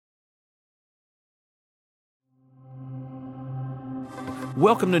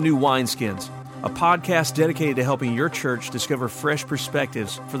Welcome to New Wineskins, a podcast dedicated to helping your church discover fresh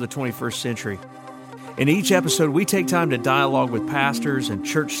perspectives for the 21st century. In each episode, we take time to dialogue with pastors and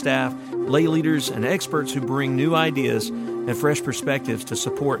church staff, lay leaders, and experts who bring new ideas and fresh perspectives to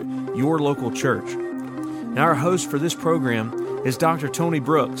support your local church. Now, our host for this program is Dr. Tony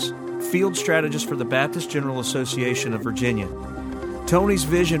Brooks, Field Strategist for the Baptist General Association of Virginia. Tony's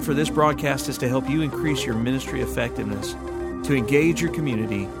vision for this broadcast is to help you increase your ministry effectiveness, to engage your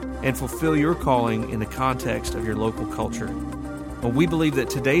community, and fulfill your calling in the context of your local culture. Well, we believe that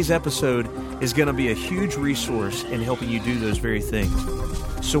today's episode is going to be a huge resource in helping you do those very things.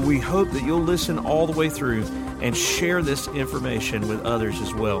 So we hope that you'll listen all the way through and share this information with others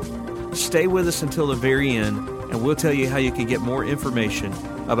as well. Stay with us until the very end, and we'll tell you how you can get more information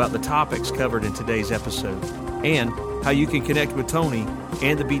about the topics covered in today's episode and how you can connect with Tony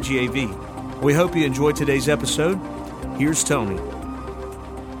and the BGAV. We hope you enjoyed today's episode. Here's Tony.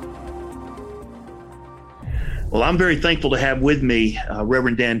 Well, I'm very thankful to have with me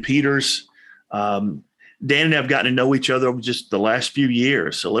Reverend Dan Peters. Dan and I have gotten to know each other over just the last few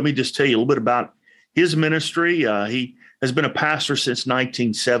years. So let me just tell you a little bit about his ministry. He has been a pastor since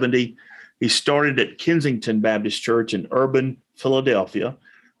 1970. He started at Kensington Baptist Church in urban Philadelphia.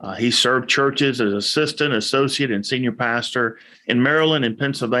 He served churches as assistant, associate, and senior pastor in Maryland and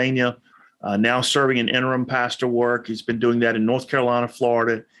Pennsylvania. Now serving in interim pastor work. He's been doing that in North Carolina,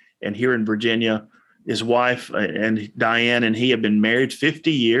 Florida, and here in Virginia. His wife and Diane and he have been married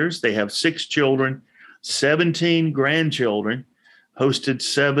 50 years. They have 6 children, 17 grandchildren, hosted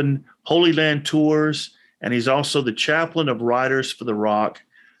 7 Holy Land tours, and he's also the chaplain of Riders for the Rock,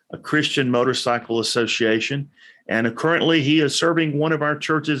 a Christian motorcycle association. And currently he is serving one of our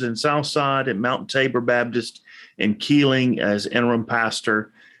churches in Southside at Mount Tabor Baptist in Keeling as interim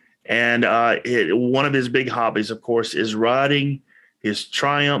pastor. And one of his big hobbies, of course, is riding his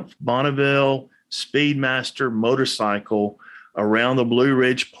Triumph Bonneville Speedmaster motorcycle around the Blue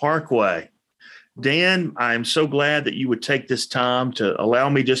Ridge Parkway. Dan, I'm so glad that you would take this time to allow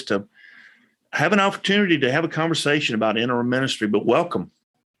me just to have an opportunity to have a conversation about interim ministry, but welcome.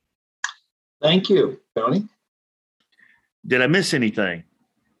 Thank you, Tony. Did I miss anything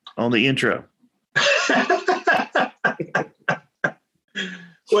on the intro?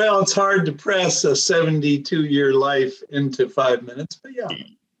 Well, it's hard to press a 72-year life into 5 minutes, but yeah.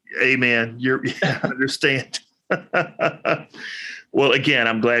 Amen. I understand. Well, again,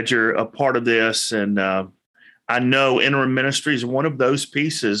 I'm glad you're a part of this. And I know interim ministry is one of those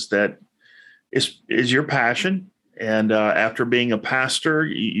pieces that is your passion. And after being a pastor,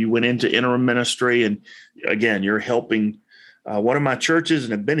 you went into interim ministry. And again, you're helping one of my churches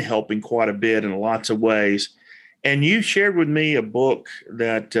and have been helping quite a bit in lots of ways. And you shared with me a book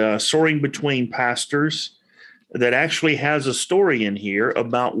that Soaring Between Pastors that actually has a story in here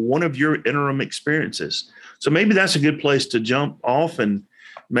about one of your interim experiences. So maybe that's a good place to jump off, and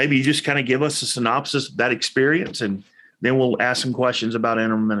maybe you just kind of give us a synopsis of that experience, and then we'll ask some questions about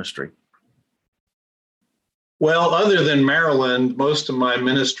interim ministry. Well, other than Maryland, most of my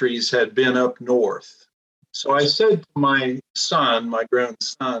ministries had been up north. So I said to my son, my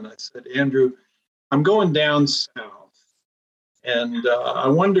grandson, I said, Andrew, I'm going down south, and I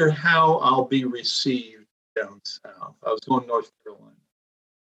wonder how I'll be received down south. I was going North Carolina.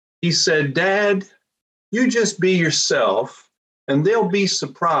 He said, Dad, you just be yourself, and they'll be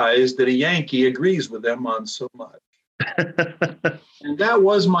surprised that a Yankee agrees with them on so much. And that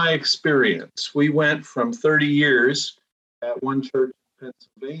was my experience. We went from 30 years at one church in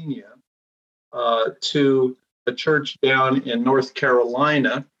Pennsylvania to a church down in North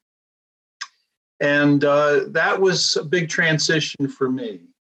Carolina. And that was a big transition for me.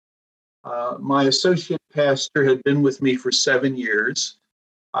 My associate pastor had been with me for 7 years.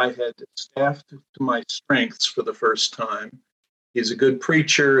 I had staffed to my strengths for the first time. He's a good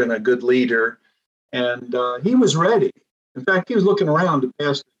preacher and a good leader. And he was ready. In fact, he was looking around to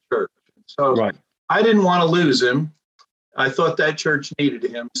pastor the church. So right. I didn't want to lose him. I thought that church needed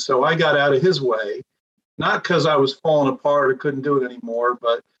him. So I got out of his way, not because I was falling apart or couldn't do it anymore,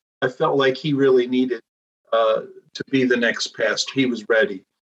 but I felt like he really needed to be the next pastor. He was ready.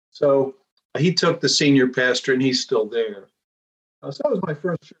 So he took the senior pastor, and he's still there. So that was my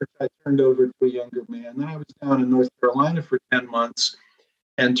first church I turned over to a younger man. Then I was down in North Carolina for 10 months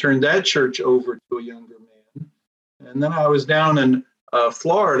and turned that church over to a younger man. And then I was down in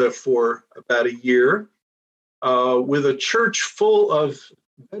Florida for about a year with a church full of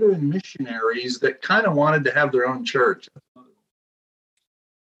veteran missionaries that kind of wanted to have their own church.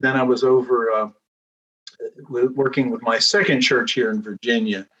 Then I was over working with my second church here in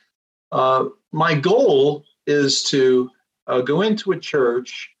Virginia. My goal is to go into a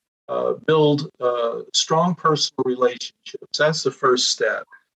church, build strong personal relationships. That's the first step.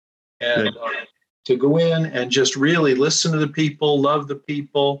 And to go in and just really listen to the people, love the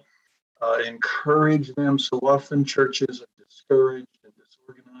people, encourage them. So often churches are discouraged and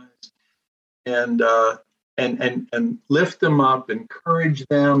disorganized, and lift them up, encourage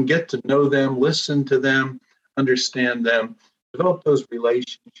them, get to know them, listen to them, understand them, develop those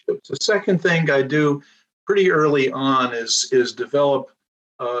relationships. The second thing I do pretty early on is develop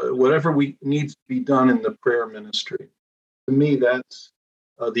whatever needs to be done in the prayer ministry. To me, that's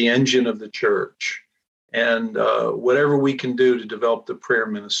the engine of the church, and whatever we can do to develop the prayer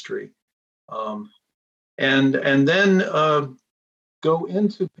ministry, and then go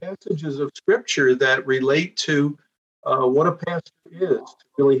into passages of Scripture that relate to what a pastor is, to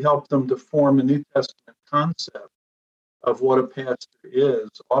really help them to form a New Testament concept of what a pastor is.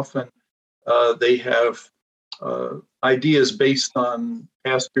 Often they have ideas based on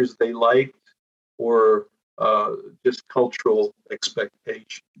pastors they liked or just cultural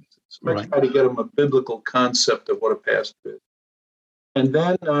expectations. So I try to get them a biblical concept of what a pastor is. And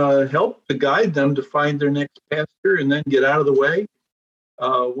then help to guide them to find their next pastor and then get out of the way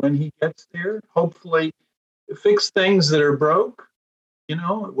when he gets there. Hopefully fix things that are broke,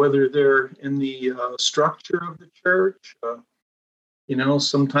 whether they're in the structure of the church.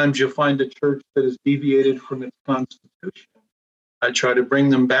 Sometimes you'll find a church that is deviated from its constitution. I try to bring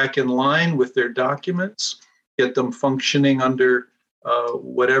them back in line with their documents, get them functioning under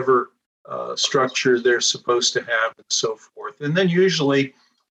whatever structure they're supposed to have, and so forth. And then usually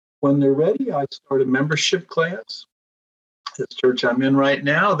when they're ready, I start a membership class. This church I'm in right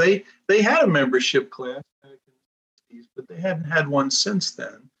now, they had a membership class back in the 60s, but they hadn't had one since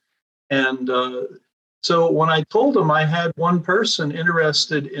then. And so when I told them I had one person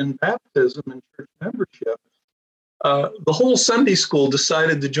interested in baptism and church membership, the whole Sunday school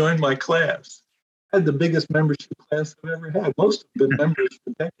decided to join my class. I had the biggest membership class I've ever had. Most have been members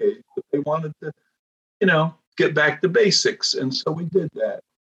for decades, but they wanted to, get back to basics. And so we did that.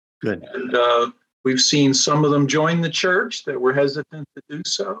 Good. And we've seen some of them join the church that were hesitant to do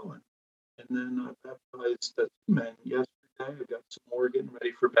so. And then I baptized 2 men yesterday. I got some more getting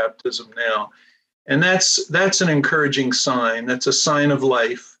ready for baptism now. And that's an encouraging sign. That's a sign of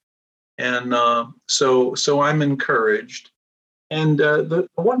life. And so I'm encouraged. And the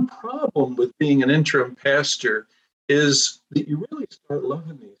one problem with being an interim pastor is that you really start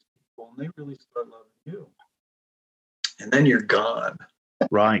loving these people and they really start loving you. And then you're gone.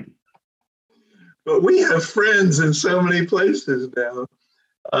 Right. But we have friends in so many places now.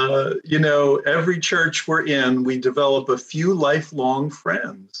 Every church we're in, we develop a few lifelong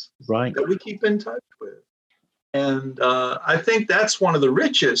friends that we keep in touch with. And I think that's one of the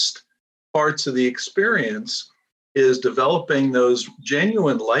richest parts of the experience is developing those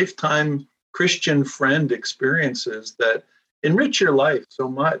genuine lifetime Christian friend experiences that enrich your life so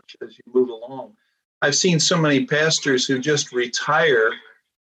much as you move along. I've seen so many pastors who just retire,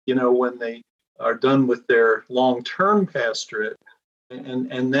 when they are done with their long-term pastorate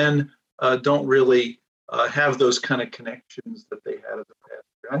and then don't really have those kind of connections that they had as a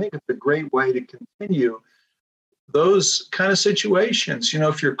pastor. I think it's a great way to continue those kind of situations.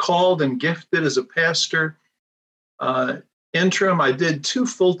 If you're called and gifted as a pastor, interim, I did 2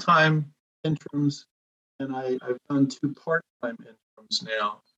 full-time interims, and I've done 2 part-time interims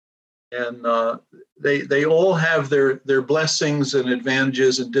now. And they all have their blessings and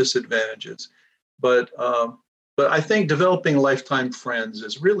advantages and disadvantages. But I think developing lifetime friends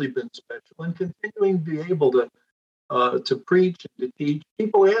has really been special, and continuing to be able to preach and to teach.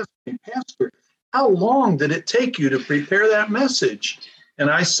 People ask me, Pastor, how long did it take you to prepare that message? And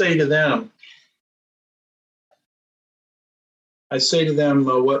I say to them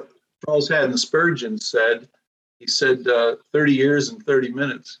what Charles Haddon Spurgeon said. He said 30 years and 30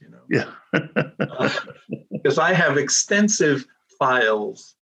 minutes, Yeah. Because I have extensive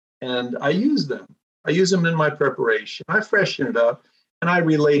files and I use them. I use them in my preparation. I freshen it up and I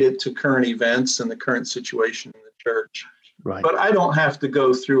relate it to current events and the current situation in the church. Right. But I don't have to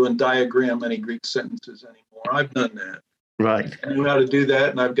go through and diagram any Greek sentences anymore. I've done that. Right. I know how to do that.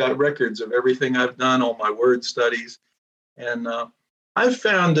 And I've got records of everything I've done, all my word studies. And I've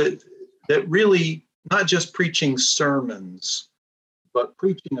found that really not just preaching sermons, but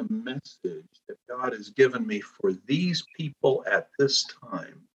preaching a message that God has given me for these people at this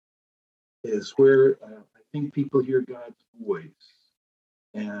time is where I think people hear God's voice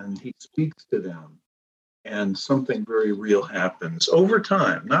and he speaks to them and something very real happens over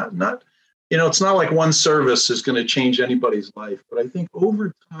time. Not it's not like one service is going to change anybody's life, but I think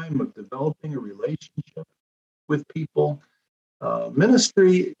over time of developing a relationship with people,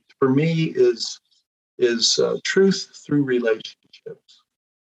 Ministry for me is truth through relationships.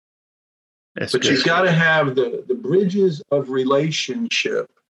 That's But good. you've got to have the bridges of relationship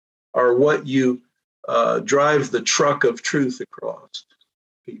are what you drive the truck of truth across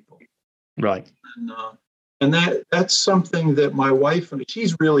people. Right. And that's something that my wife, and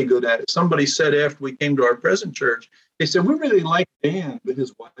she's really good at it. Somebody said after we came to our present church, they said, we really like Dan, but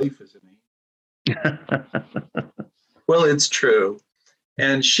his wife isn't he? Well, it's true.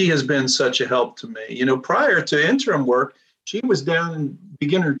 And she has been such a help to me. You know, prior to interim work, she was down in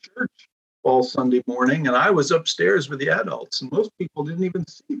beginner church all Sunday morning, and I was upstairs with the adults, and most people didn't even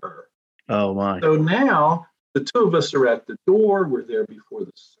see her. Oh, my. So now the two of us are at the door. We're there before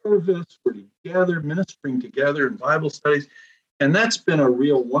the service. We're together, ministering together in Bible studies. And that's been a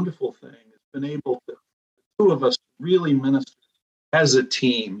real wonderful thing. It's been able to, the two of us really minister as a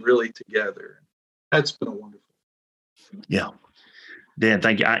team, really together. That's been a wonderful thing. Yeah. Dan,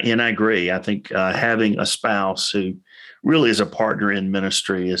 thank you. And I agree. I think having a spouse who really is a partner in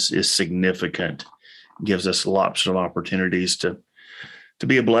ministry is significant. Gives us lots of opportunities to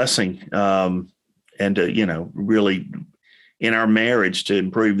be a blessing, and to, really in our marriage to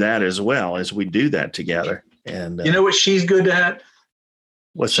improve that as well as we do that together. And you know what she's good at?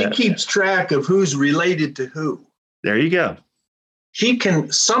 What's she that? Keeps track of who's related to who. There you go. She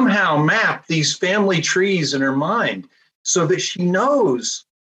can somehow map these family trees in her mind so that she knows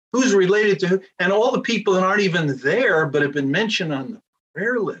who's related to who, and all the people that aren't even there but have been mentioned on the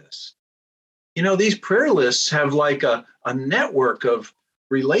prayer list. You know, these prayer lists have like a network of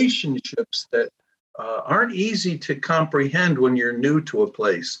relationships that aren't easy to comprehend when you're new to a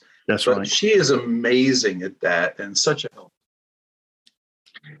place. That's but right. She is amazing at that and such a help.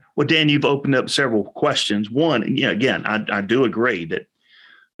 Well, Dan, you've opened up several questions. One, again, I do agree that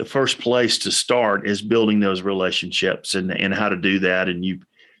the first place to start is building those relationships and how to do that. And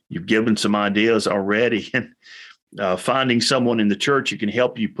you've given some ideas already. And finding someone in the church who can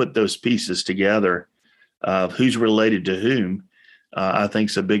help you put those pieces together of who's related to whom, I think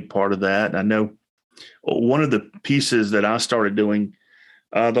is a big part of that. And I know one of the pieces that I started doing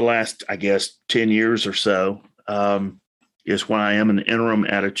the last, 10 years or so is when I am an interim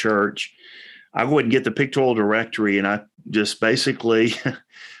at a church, I go ahead and get the pictorial directory and I just basically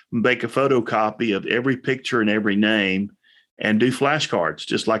make a photocopy of every picture and every name and do flashcards,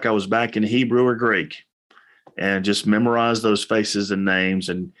 just like I was back in Hebrew or Greek, and just memorize those faces and names,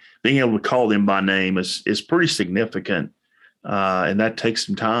 and being able to call them by name is pretty significant. And that takes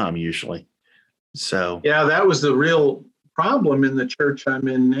some time usually. So, yeah, that was the real problem in the church I'm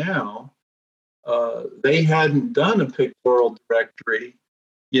in now. They hadn't done a pictorial directory,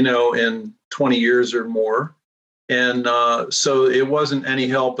 in 20 years or more. And so it wasn't any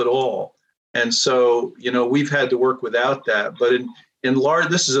help at all. And so, we've had to work without that. But in large,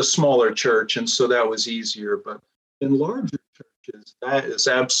 this is a smaller church, and so that was easier. But in larger churches, that is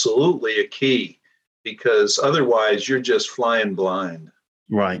absolutely a key, because otherwise you're just flying blind.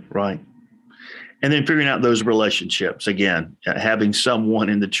 Right. And then figuring out those relationships, again, having someone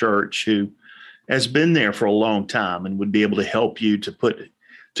in the church who has been there for a long time and would be able to help you to put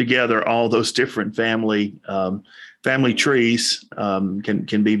together all those different family trees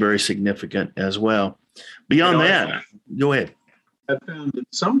can be very significant as well. Beyond that, go ahead. I found in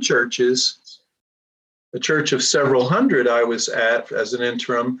some churches, a church of several hundred I was at as an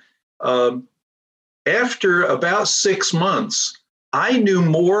interim, after about 6 months, I knew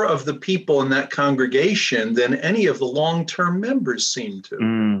more of the people in that congregation than any of the long-term members seemed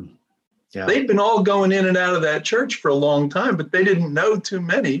to. Yeah. They'd been all going in and out of that church for a long time, but they didn't know too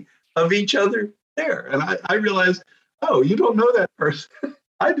many of each other there. And I realized, oh, you don't know that person.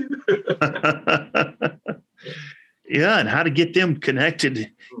 I do. Yeah, and how to get them connected,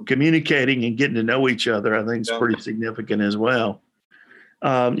 communicating and getting to know each other, I think is pretty significant as well.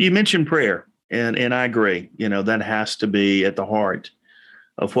 You mentioned prayer, and I agree. That has to be at the heart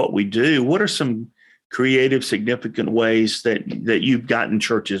of what we do. What are some creative, significant ways that you've gotten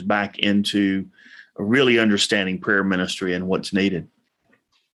churches back into really understanding prayer ministry and what's needed?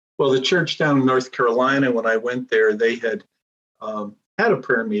 Well, the church down in North Carolina, when I went there, they had had a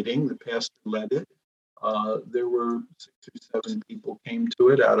prayer meeting. The pastor led it. There were 6 or 7 people came to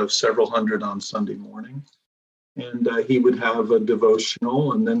it out of several hundred on Sunday morning. And he would have a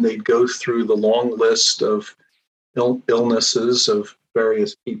devotional, and then they'd go through the long list of illnesses of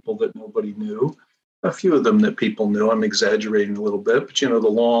various people that nobody knew. A few of them that people knew. I'm exaggerating a little bit, but the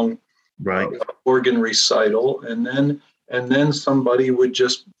long organ recital, and then somebody would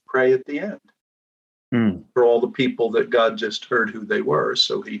just pray at the end for all the people that God just heard who they were,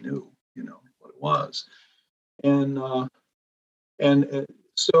 so he knew, what it was. And And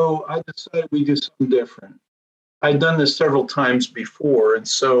so I decided we do something different. I'd done this several times before. And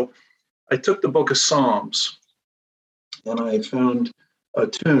so I took the book of Psalms and I found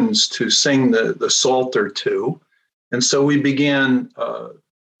tunes to sing the Psalter to. And so we began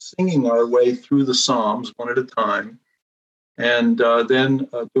singing our way through the Psalms one at a time, and then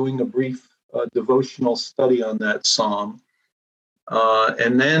doing a brief devotional study on that Psalm,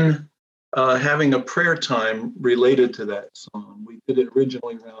 and then having a prayer time related to that Psalm. We did it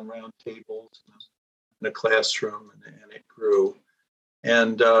originally around round tables in a classroom, and it grew.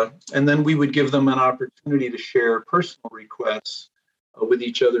 And then we would give them an opportunity to share personal requests with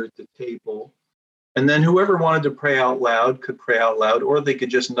each other at the table. And then whoever wanted to pray out loud could pray out loud, or they could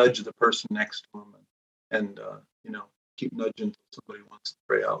just nudge the person next to them and keep nudging until somebody wants to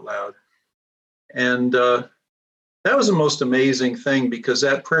pray out loud. And that was the most amazing thing, because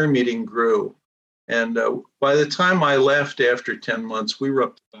that prayer meeting grew. And by the time I left after 10 months, we were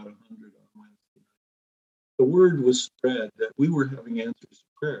up to about 100 on Wednesday. The word was spread that we were having answers to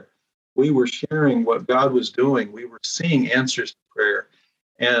prayer. We were sharing what God was doing. We were seeing answers to prayer.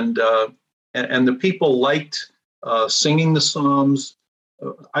 And the people liked singing the Psalms.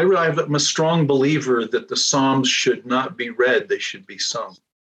 I'm a strong believer that the Psalms should not be read. They should be sung.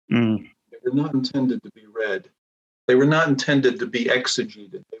 Mm. They were not intended to be read. They were not intended to be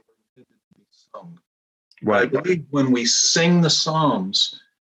exegeted. They were intended to be sung. Right. I believe when we sing the Psalms,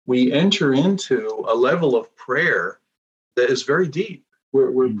 we enter into a level of prayer that is very deep.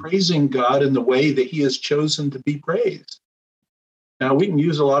 We're praising God in the way that he has chosen to be praised. Now, we can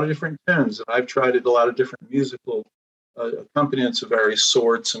use a lot of different tunes, and I've tried a lot of different musical accompaniments of various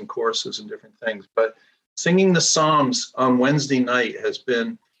sorts and courses and different things. But singing the Psalms on Wednesday night has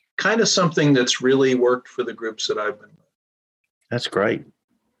been kind of something that's really worked for the groups that I've been with. That's great.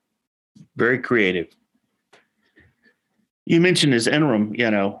 Very creative. You mentioned as interim,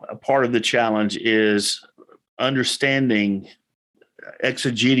 a part of the challenge is understanding,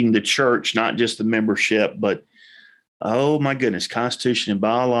 exegeting the church, not just the membership, but oh my goodness, Constitution and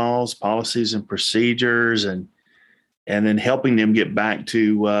bylaws, policies and procedures, and then helping them get back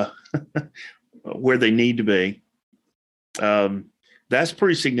to where they need to be. That's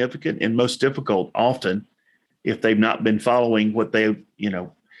pretty significant and most difficult often if they've not been following what they,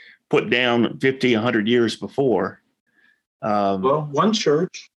 put down 50, 100 years before. Well, one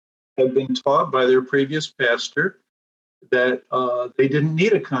church had been taught by their previous pastor that they didn't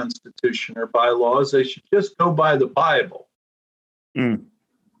need a constitution or bylaws. They should just go by the Bible,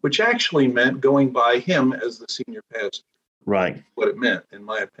 which actually meant going by him as the senior pastor. Right. What it meant, in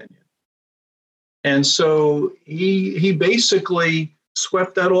my opinion. And so he basically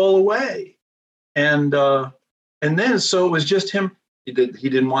swept that all away. And then, so it was just him. He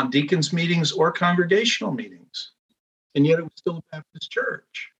didn't want deacons meetings or congregational meetings. And yet it was still a Baptist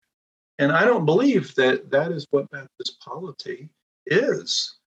church. And I don't believe that is what Baptist polity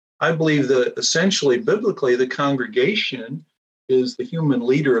is. I believe that essentially, biblically, the congregation is the human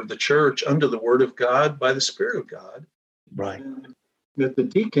leader of the church under the word of God by the Spirit of God. Right. And that the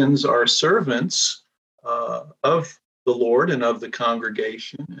deacons are servants of the Lord and of the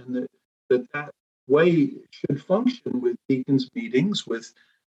congregation, and that way should function with deacons meetings, with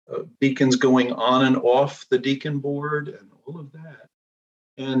deacons going on and off the deacon board and all of that.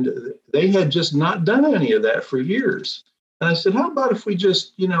 And they had just not done any of that for years. And I said, how about if we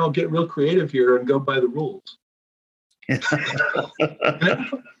just, get real creative here and go by the rules? Go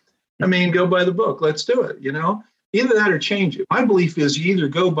by the book. Let's do it, Either that or change it. My belief is you either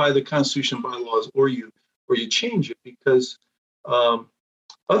go by the Constitution bylaws or you change it, because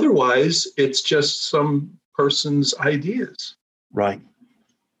otherwise it's just some person's ideas. Right.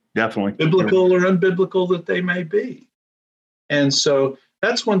 Definitely. Biblical or unbiblical that they may be. And so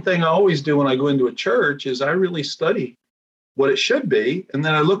that's one thing I always do when I go into a church is I really study what it should be, and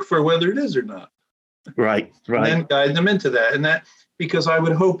then I look for whether it is or not. Right. And then guide them into that. And that, because I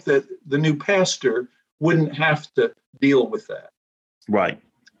would hope that the new pastor wouldn't have to deal with that. Right.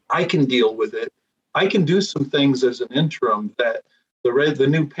 I can deal with it. I can do some things as an interim that the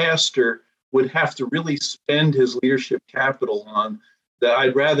new pastor would have to really spend his leadership capital on, that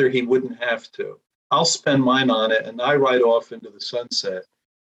I'd rather he wouldn't have to. I'll spend mine on it, and I ride off into the sunset.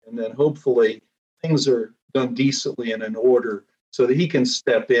 And then hopefully things are done decently and in order so that he can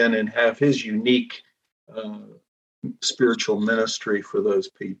step in and have his unique spiritual ministry for those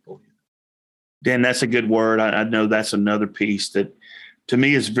people. Dan, that's a good word. I know that's another piece that to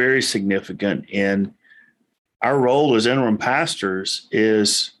me is very significant. And our role as interim pastors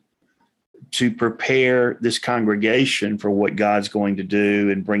is to prepare this congregation for what God's going to do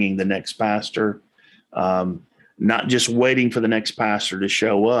in bringing the next pastor. not just waiting for the next pastor to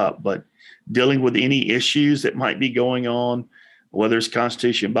show up, but dealing with any issues that might be going on, whether it's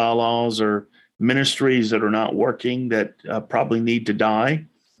constitution, bylaws, or ministries that are not working that probably need to die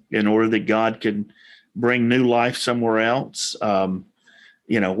in order that God can bring new life somewhere else.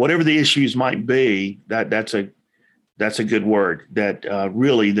 Whatever the issues might be, that's a good word. That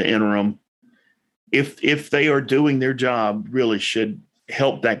really the interim, if they are doing their job, really should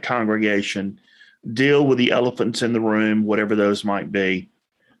help that congregation deal with the elephants in the room, whatever those might be.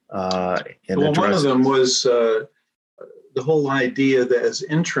 One of them was the whole idea that as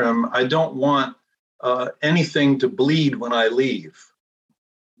interim, I don't want anything to bleed when I leave.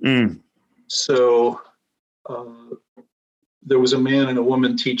 So there was a man and a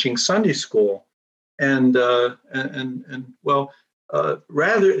woman teaching Sunday school, and rather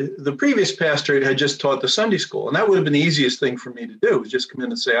the previous pastor had just taught the Sunday school, and that would have been the easiest thing for me to do, was just come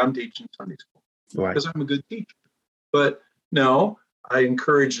in and say, I'm teaching Sunday school, right, because I'm a good teacher. But no, I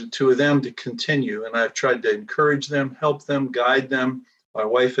encouraged the two of them to continue, and I've tried to encourage them, help them, guide them. My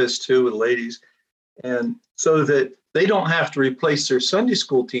wife has too, with ladies, and so that they don't have to replace their Sunday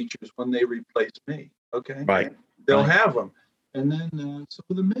school teachers when they replace me. Okay, right, they'll have them. And then some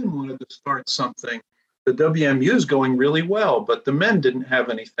of the men wanted to start something. The WMU is going really well, but the men didn't have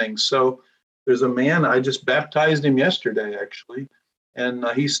anything. So there's a man, I just baptized him yesterday, actually, and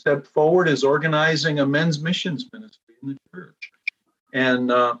he stepped forward as organizing a men's missions ministry in the church. And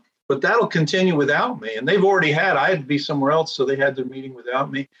but that'll continue without me. And they've already I had to be somewhere else, so they had their meeting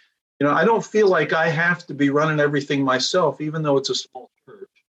without me. I don't feel like I have to be running everything myself, even though it's a small church.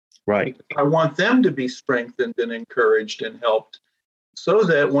 Right. I want them to be strengthened and encouraged and helped, so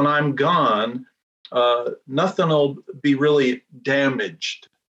that when I'm gone, nothing will be really damaged.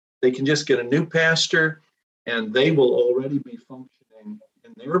 They can just get a new pastor, and they will already be functioning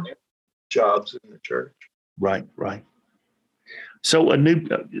in their jobs in the church. Right, right. So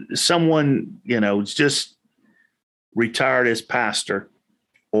someone, is just retired as pastor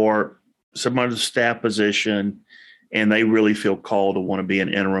or some other staff position, and they really feel called to want to be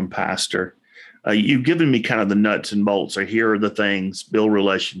an interim pastor. You've given me kind of the nuts and bolts. Or here are the things: build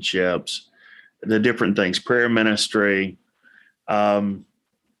relationships, the different things, prayer ministry. What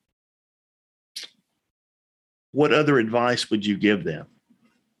other advice would you give them?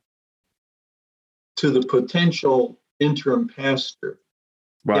 To the potential interim pastor.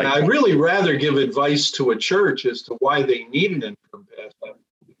 Right. Yeah, I'd really rather give advice to a church as to why they need an interim pastor.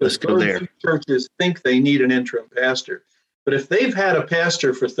 Let's go there. Churches think they need an interim pastor. But if they've had a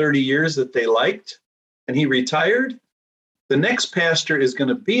pastor for 30 years that they liked and he retired, the next pastor is going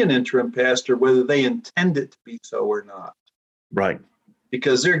to be an interim pastor, whether they intend it to be so or not. Right.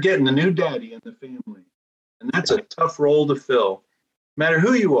 Because they're getting a new daddy in the family. And that's a tough role to fill, no matter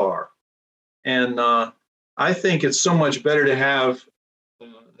who you are. And I think it's so much better to have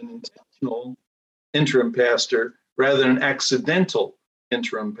an intentional interim pastor rather than an accidental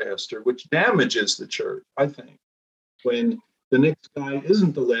interim pastor, which damages the church, I think, when the next guy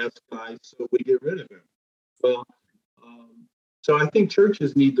isn't the last guy, so we get rid of him. Well, so I think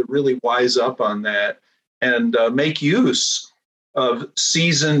churches need to really wise up on that and make use of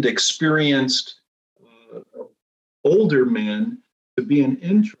seasoned, experienced, older men to be an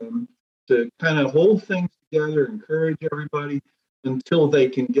interim to kind of hold things together, encourage everybody until they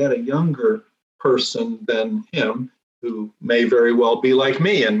can get a younger person than him, who may very well be like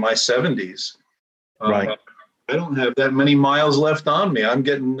me in my 70s. Right. I don't have that many miles left on me. I'm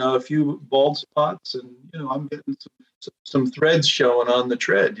getting a few bald spots, and I'm getting some threads showing on the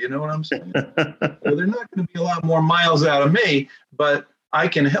tread. You know what I'm saying? Well, they're not going to be a lot more miles out of me, but I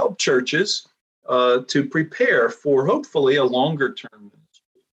can help churches to prepare for hopefully a longer term ministry.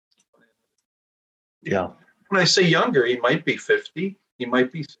 Yeah. When I say younger, he might be 50, he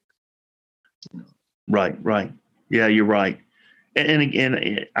might be 60. Right, right. Yeah, you're right. And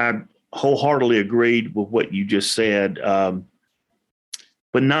again, I wholeheartedly agreed with what you just said. But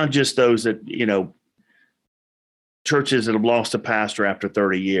not just those that, churches that have lost a pastor after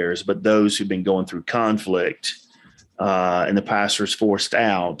 30 years, but those who've been going through conflict and the pastor's forced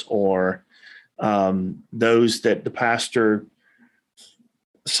out, or those that the pastor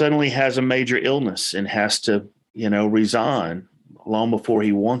suddenly has a major illness and has to, resign long before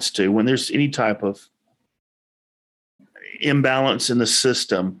he wants to. When there's any type of imbalance in the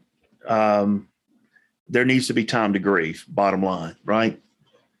system, there needs to be time to grieve, bottom line, right?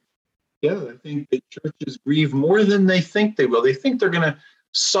 Yeah, I think that churches grieve more than they think they will. They think they're going to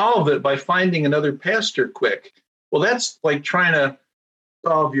solve it by finding another pastor quick. Well, that's like trying to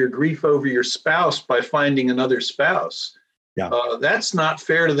solve your grief over your spouse by finding another spouse. Yeah. That's not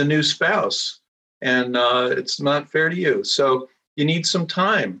fair to the new spouse. and it's not fair to you. So you need some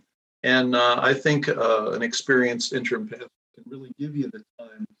time. And I think an experienced interim pastor can really give you the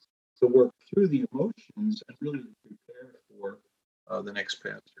time to work through the emotions and really prepare for the next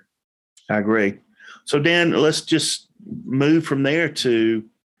pastor. I agree. So Dan, let's just move from there to,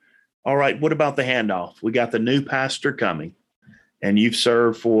 all right, what about the handoff? We got the new pastor coming, and you've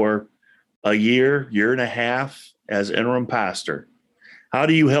served for a year and a half as interim pastor. How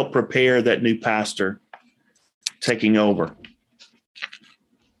do you help prepare that new pastor taking over?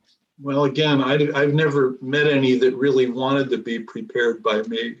 Well, again, I've never met any that really wanted to be prepared by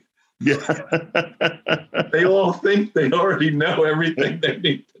me. Yeah. They all think they already know everything they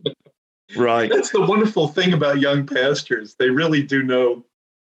need to know. Right. That's the wonderful thing about young pastors. They really do know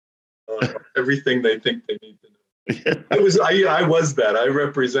everything they think they need to know. I was that. I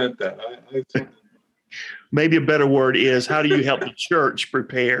represent that. Maybe a better word is, how do you help the church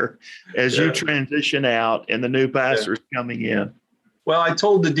prepare as you transition out and the new pastor is coming in? Well, I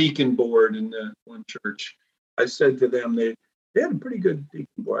told the deacon board in one church, I said to them, they had a pretty good deacon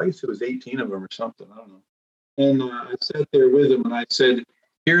board. I guess it was 18 of them or something. I don't know. And I sat there with them and I said,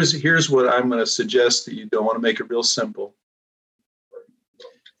 here's what I'm going to suggest that you do. I want to make it real simple.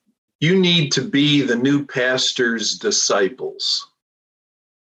 You need to be the new pastor's disciples.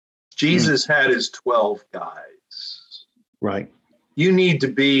 Jesus had his 12 guys. Right. You need to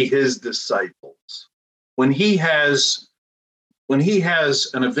be his disciples. When he has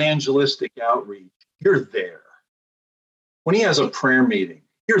an evangelistic outreach, you're there. When he has a prayer meeting,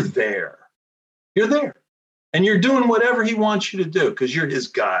 you're there. You're there. And you're doing whatever he wants you to do because you're his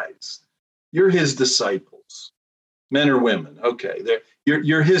guys. You're his disciples, men or women. Okay,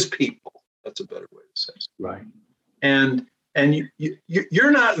 you're his people. That's a better way to say it. Right. And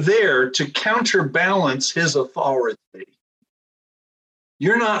you're not there to counterbalance his authority.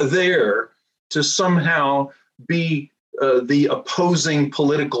 You're not there to somehow be the opposing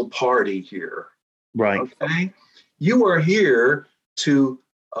political party here. Right. Okay. You are here to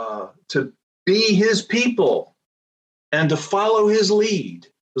be his people and to follow his lead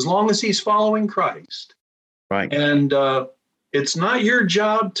as long as he's following Christ. Right. And it's not your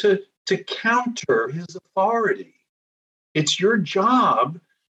job to counter his authority. It's your job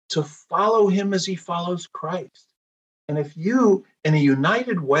to follow him as he follows Christ. And if you, in a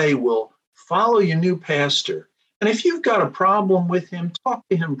united way, will follow your new pastor, and if you've got a problem with him, talk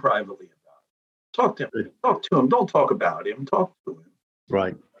to him privately about it. Talk to him. Talk to him. Don't talk about him. Talk to him.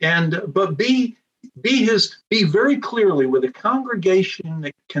 Right. But be very clearly with a congregation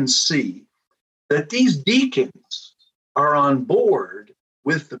that can see that these deacons are on board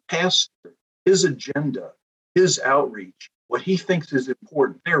with the pastor, his agenda, his outreach, what he thinks is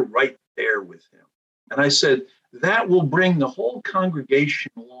important. They're right there with him. And I said, that will bring the whole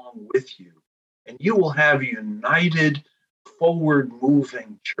congregation along with you, and you will have a united,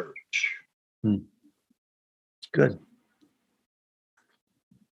 forward-moving church. Good.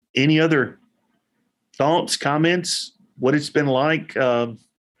 Any other thoughts, comments, what it's been like through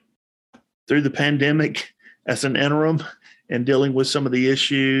the pandemic as an interim and dealing with some of the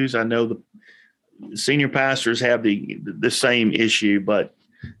issues? I know the senior pastors have the same issue, but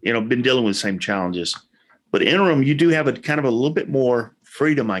been dealing with the same challenges. But interim, you do have a kind of a little bit more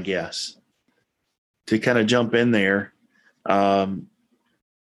freedom, I guess, to kind of jump in there.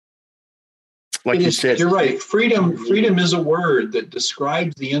 Like you said, you're right. Freedom is a word that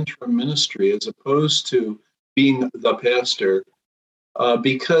describes the interim ministry as opposed to being the pastor,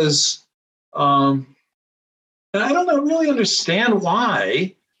 because, and I don't really understand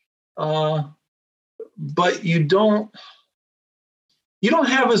why, but you don't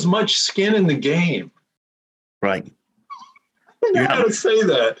have as much skin in the game. Right. I don't know how to say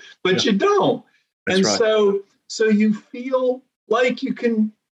that, but you don't. That's and right. So you feel like you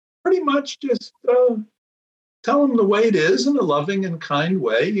can pretty much just tell them the way it is in a loving and kind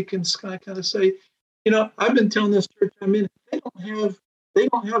way. You can kind of say, I've been telling this church I'm in, they don't have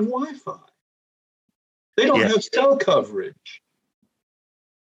Wi-Fi. They don't have cell coverage.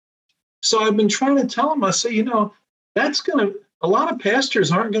 So I've been trying to tell them, I say, a lot of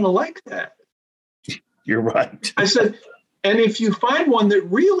pastors aren't going to like that. You're right. I said, and if you find one that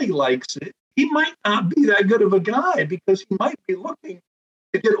really likes it, he might not be that good of a guy because he might be looking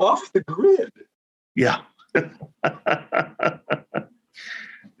to get off the grid. Yeah.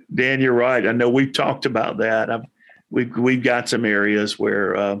 Dan, you're right. I know we've talked about that. We've got some areas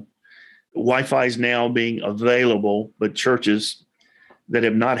where Wi-Fi is now being available, but churches that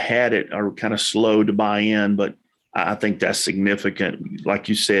have not had it are kind of slow to buy in. But I think that's significant. Like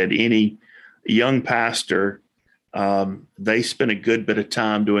you said, any young pastor, they spend a good bit of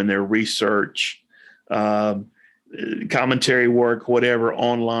time doing their research commentary work, whatever,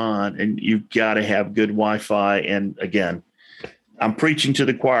 online, and you've got to have good Wi-Fi. And again, I'm preaching to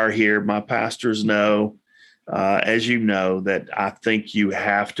the choir here. My pastors know, as you know, that I think you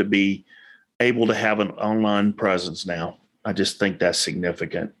have to be able to have an online presence now. I just think that's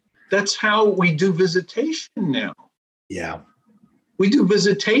significant. That's how we do visitation now. Yeah. We do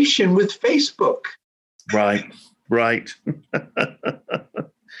visitation with Facebook. Right.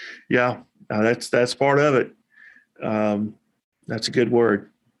 Yeah, that's part of it. That's a good word.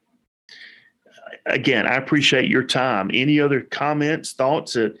 Again, I appreciate your time. Any other comments,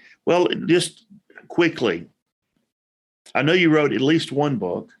 thoughts? Well, just quickly, I know you wrote at least one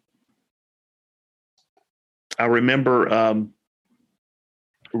book. I remember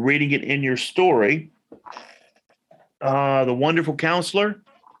reading it in your story, The Wonderful Counselor.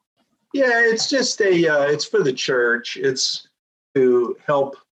 Yeah, it's just it's for the church. It's to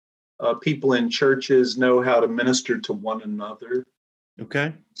help people in churches know how to minister to one another.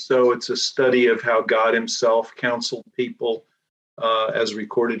 Okay. So it's a study of how God himself counseled people as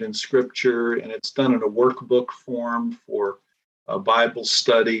recorded in Scripture, and it's done in a workbook form for a Bible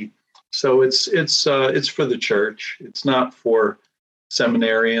study. So it's for the church. It's not for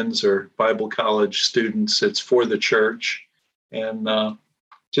seminarians or Bible college students. It's for the church, and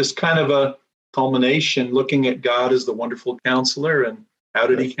just kind of a culmination, looking at God as the wonderful counselor and how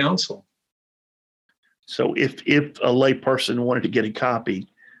did he counsel. So if a lay person wanted to get a copy,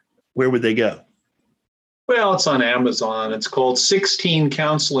 where would they go? Well, it's on Amazon. It's called 16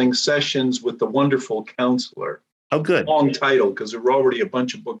 Counseling Sessions with the Wonderful Counselor. Oh, good. Long title, because there were already a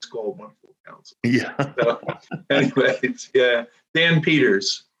bunch of books called Wonderful Counselor. Yeah. So, anyways, yeah. Dan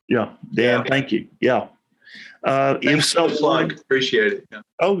Peters. Yeah. Dan, Thank you. Yeah. Thanks for the plug. Appreciate it. Yeah.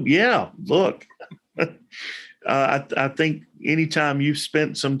 Oh, yeah. Look, I think anytime you've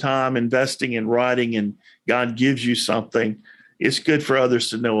spent some time investing in writing and God gives you something, it's good for others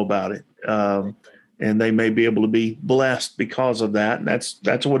to know about it. And they may be able to be blessed because of that. And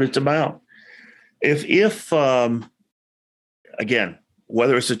that's what it's about. If again,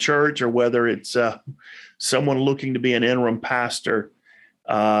 whether it's a church or whether it's someone looking to be an interim pastor,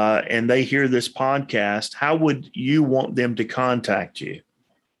 and they hear this podcast, how would you want them to contact you?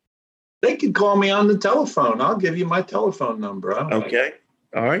 They can call me on the telephone. I'll give you my telephone number. Okay.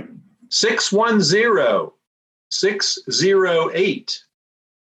 All right.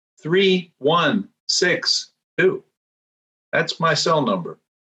 610-608-3162. That's my cell number.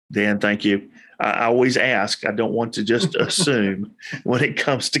 Dan, thank you. I always ask. I don't want to just assume when it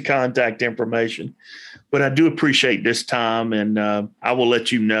comes to contact information. But I do appreciate this time, and I will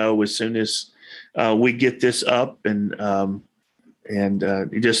let you know as soon as we get this up. And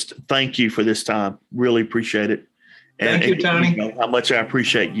just thank you for this time. Really appreciate it. Thank you, Tony. You know how much I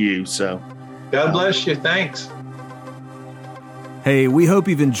appreciate you. So, God bless you. Thanks. Hey, we hope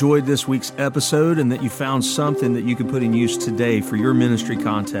you've enjoyed this week's episode and that you found something that you can put in use today for your ministry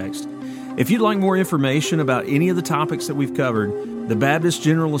context. If you'd like more information about any of the topics that we've covered, the Baptist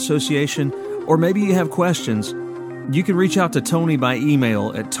General Association, or maybe you have questions, you can reach out to Tony by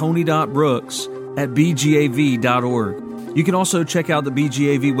email at tony.brooks@bgav.org. You can also check out the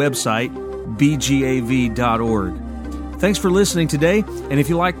BGAV website, bgav.org. Thanks for listening today, and if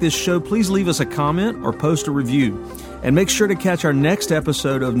you like this show, please leave us a comment or post a review. And make sure to catch our next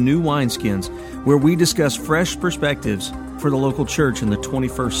episode of New Wineskins, where we discuss fresh perspectives for the local church in the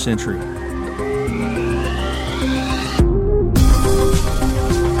 21st century.